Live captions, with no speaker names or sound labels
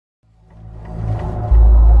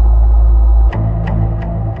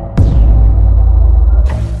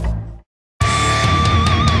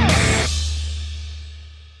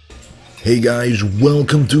Hey guys,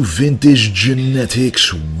 welcome to Vintage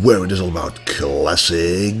Genetics, where it is all about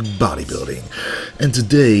classic bodybuilding. And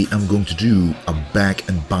today I'm going to do a back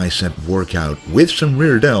and bicep workout with some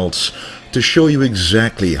rear delts to show you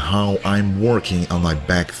exactly how I'm working on my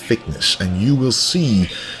back thickness. And you will see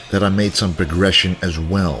that I made some progression as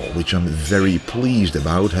well, which I'm very pleased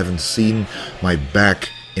about. Haven't seen my back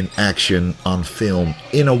in action on film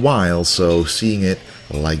in a while, so seeing it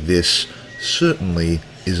like this certainly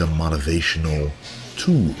is a motivational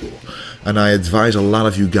tool, and I advise a lot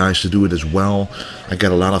of you guys to do it as well. I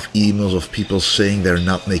get a lot of emails of people saying they're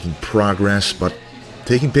not making progress, but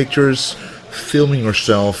taking pictures, filming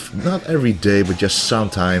yourself, not every day but just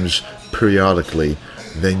sometimes, periodically,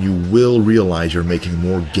 then you will realize you're making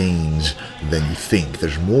more gains than you think.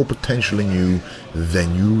 There's more potential in you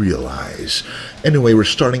than you realize. Anyway, we're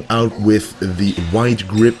starting out with the wide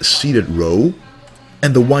grip seated row.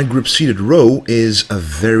 And the wide grip seated row is a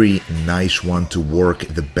very nice one to work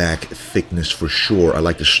the back thickness for sure. I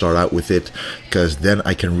like to start out with it because then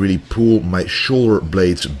I can really pull my shoulder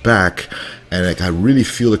blades back, and I really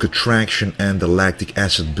feel the contraction and the lactic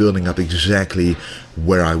acid building up exactly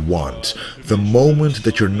where I want. The moment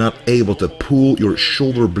that you're not able to pull your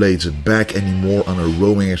shoulder blades back anymore on a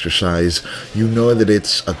rowing exercise, you know that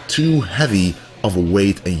it's too heavy of a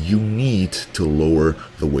weight and you need to lower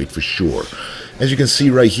the weight for sure. As you can see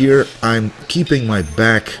right here, I'm keeping my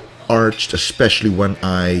back arched, especially when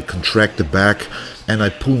I contract the back and I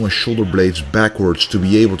pull my shoulder blades backwards to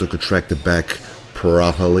be able to contract the back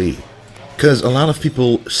properly. Because a lot of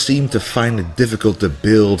people seem to find it difficult to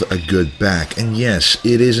build a good back, and yes,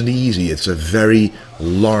 it isn't easy. It's a very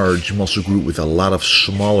large muscle group with a lot of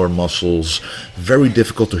smaller muscles, very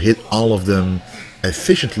difficult to hit all of them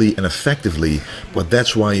efficiently and effectively, but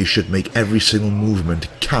that's why you should make every single movement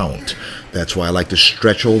count. That's why I like to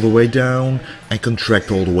stretch all the way down and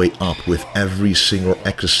contract all the way up with every single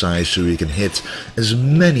exercise, so you can hit as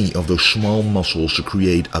many of those small muscles to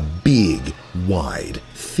create a big, wide,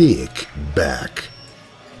 thick back.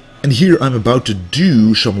 And here I'm about to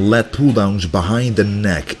do some lat pulldowns behind the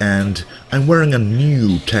neck, and I'm wearing a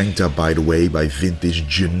new tank top, by the way, by Vintage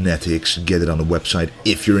Genetics. Get it on the website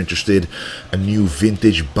if you're interested. A new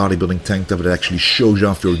vintage bodybuilding tank top that actually shows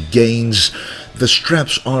off your gains. The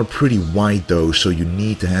straps are pretty wide though, so you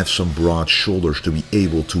need to have some broad shoulders to be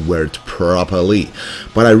able to wear it properly.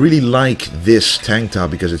 But I really like this tank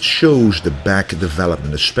top because it shows the back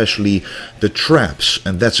development, especially the traps,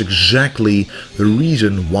 and that's exactly the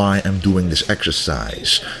reason why I'm doing this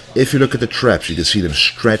exercise. If you look at the traps, you can see them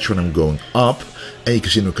stretch when I'm going up, and you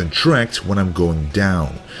can see them contract when I'm going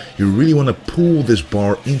down. You really want to pull this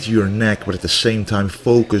bar into your neck, but at the same time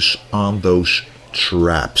focus on those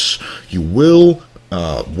traps. You will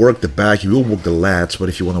work the back, you will work the lats, but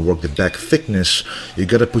if you want to work the back thickness, you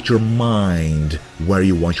gotta put your mind where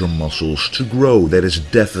you want your muscles to grow. That is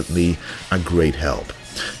definitely a great help.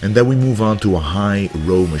 And then we move on to a high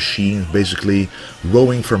row machine, basically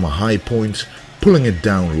rowing from a high point, pulling it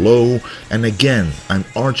down low, and again I'm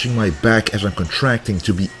arching my back as I'm contracting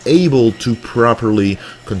to be able to properly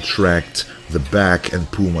contract the back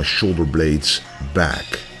and pull my shoulder blades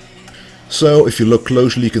back. So if you look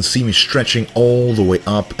closely, you can see me stretching all the way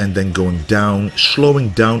up and then going down, slowing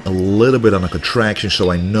down a little bit on a contraction, so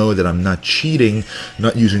I know that I'm not cheating,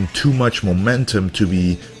 not using too much momentum to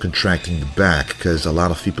be contracting the back, because a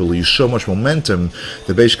lot of people use so much momentum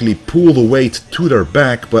they basically pull the weight to their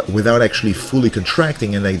back but without actually fully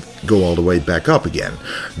contracting, and they go all the way back up again.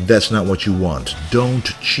 That's not what you want. Don't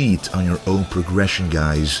cheat on your own progression,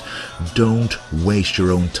 guys. Don't waste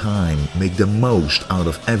your own time. Make the most out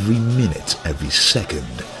of every minute, every second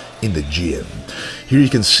in the gym. Here you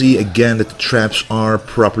can see again that the traps are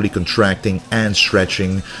properly contracting and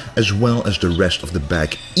stretching, as well as the rest of the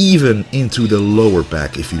back, even into the lower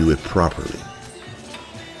back if you do it properly.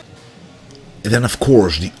 And then of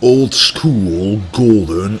course the old school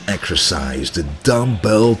golden exercise, the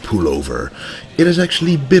dumbbell pullover. It has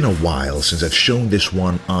actually been a while since I've shown this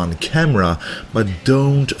one on camera, but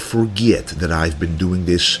don't forget that I've been doing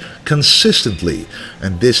this consistently,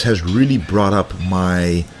 and this has really brought up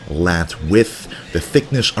my lat width, the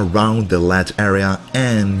thickness around the lat area,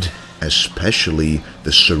 and especially the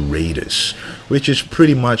serratus, which is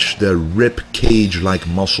pretty much the rib cage like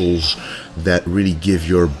muscles that really give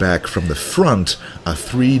your back from the front a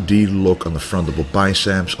 3D look on the front double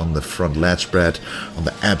biceps, on the front lat spread, on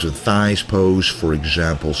the abs and thighs pose, for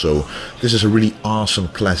example. So this is a really awesome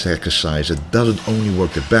classic exercise that doesn't only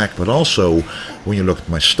work the back, but also when you look at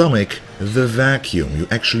my stomach, the vacuum. You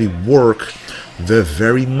actually work the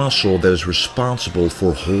very muscle that is responsible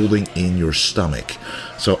for holding in your stomach.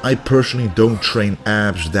 So I personally don't train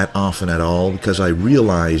abs that often at all, because I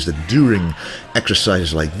realize that during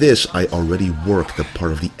exercises like this, I already work the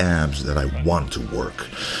part of the abs that I want to work.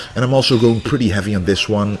 And I'm also going pretty heavy on this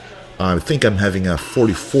one. I think I'm having a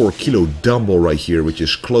 44 kilo dumbbell right here, which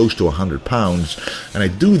is close to 100 pounds. And I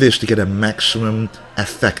do this to get a maximum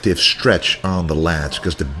effective stretch on the lats,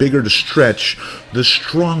 because the bigger the stretch, the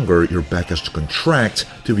stronger your back has to contract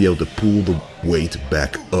to be able to pull the weight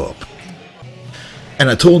back up. And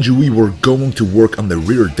I told you we were going to work on the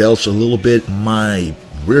rear delts a little bit. My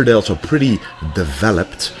rear delts are pretty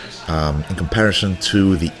developed in comparison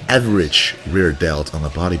to the average rear delt on a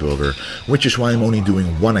bodybuilder, which is why I'm only doing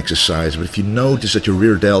one exercise. But if you notice that your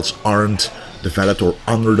rear delts aren't developed or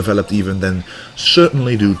underdeveloped even, then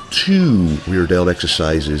certainly do 2 rear delt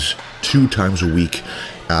exercises 2 times a week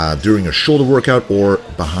during your shoulder workout or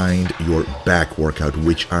behind your back workout,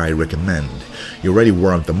 which I recommend. You already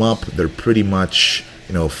warmed them up. They're pretty much,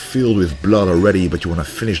 you know, filled with blood already, but you want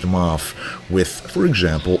to finish them off with, for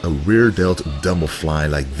example, a rear delt dumbbell fly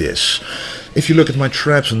like this. If you look at my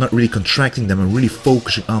traps, I'm not really contracting them, I'm really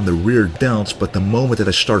focusing on the rear delts, but the moment that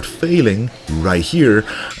I start failing, right here,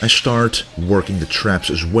 I start working the traps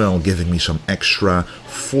as well, giving me some extra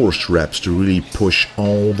force reps to really push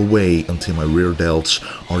all the way until my rear delts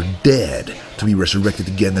are dead, to be resurrected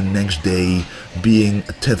again the next day, being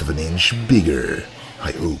 1/10 of an inch bigger,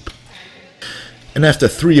 I hope. And after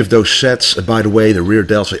 3 of those sets, by the way, the rear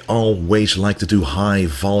delts, I always like to do high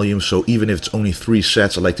volume, so even if it's only 3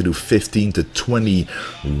 sets, I like to do 15 to 20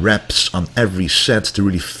 reps on every set to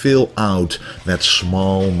really fill out that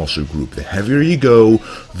small muscle group. The heavier you go,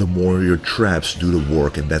 the more your traps do the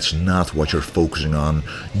work, and that's not what you're focusing on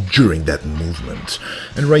during that movement.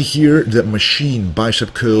 And right here, the machine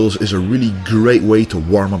bicep curls is a really great way to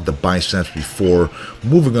warm up the biceps before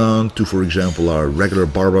moving on to, for example, our regular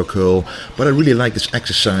barbell curl. But I really like this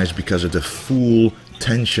exercise because of the full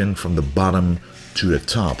tension from the bottom to the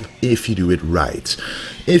top, if you do it right.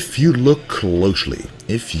 If you look closely,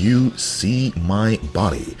 if you see my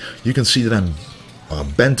body, you can see that I'm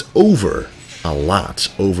bent over a lot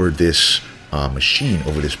over this machine,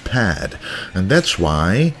 over this pad, and that's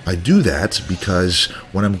why I do that, because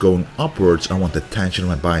when I'm going upwards I want the tension in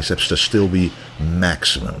my biceps to still be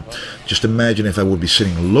maximum. Just imagine if I would be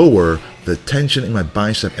sitting lower, the tension in my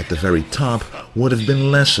bicep at the very top would have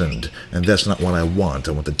been lessened, and that's not what I want.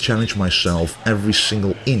 I want to challenge myself every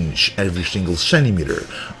single inch, every single centimeter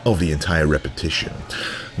of the entire repetition.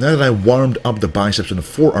 Now that I warmed up the biceps and the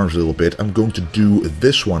forearms a little bit, I'm going to do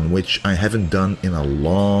this one, which I haven't done in a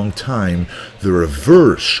long time, the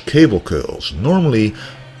reverse cable curls. Normally,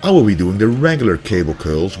 I will be doing the regular cable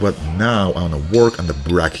curls, but now I want to work on the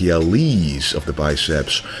brachialis of the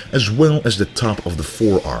biceps, as well as the top of the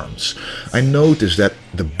forearms. I notice that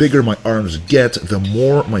the bigger my arms get, the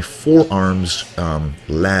more my forearms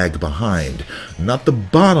lag behind. Not the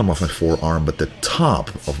bottom of my forearm, but the top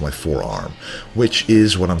of my forearm, which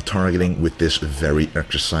is what I'm targeting with this very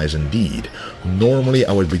exercise indeed. Normally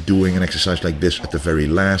I would be doing an exercise like this at the very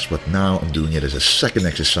last, but now I'm doing it as a second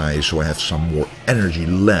exercise, so I have some more energy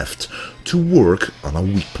left to work on a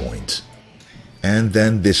weak point. And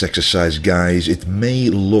then this exercise, guys, it may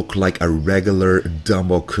look like a regular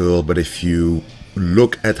dumbbell curl, but if you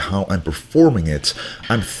look at how I'm performing it,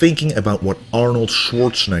 I'm thinking about what Arnold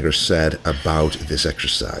Schwarzenegger said about this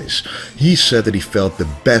exercise. He said that he felt the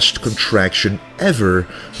best contraction ever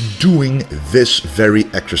doing this very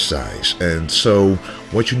exercise. And so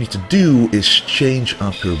what you need to do is change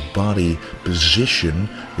up your body position,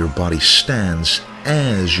 your body stance,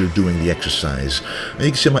 as you're doing the exercise. And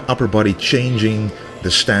you can see my upper body changing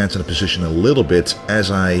the stance and the position a little bit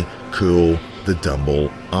as I curl the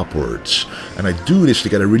dumbbell upwards. And I do this to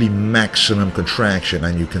get a really maximum contraction,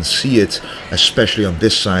 and you can see it especially on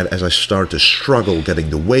this side as I start to struggle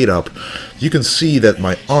getting the weight up. You can see that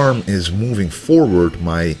my arm is moving forward,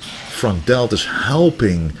 my front delt is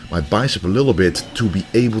helping my bicep a little bit to be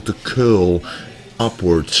able to curl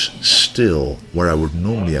upwards still, where I would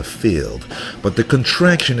normally have failed. But the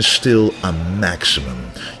contraction is still a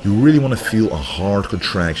maximum. You really want to feel a hard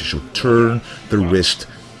contraction, so turn the wrist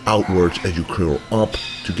outwards as you curl up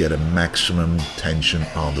to get a maximum tension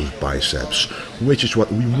on those biceps, which is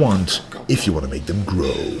what we want if you want to make them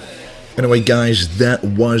grow. Anyway, guys, that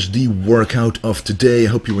was the workout of today. I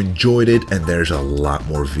hope you enjoyed it, and there's a lot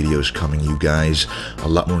more videos coming, you guys. A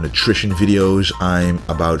lot more nutrition videos. I'm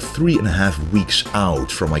about 3.5 weeks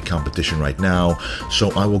out from my competition right now,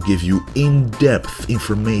 so I will give you in-depth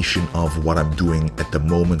information of what I'm doing at the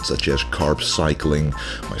moment, such as carb cycling,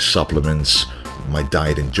 my supplements, my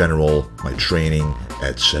diet in general, my training,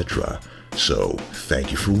 etc. So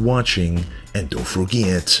thank you for watching, and don't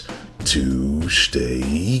forget to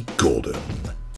stay golden.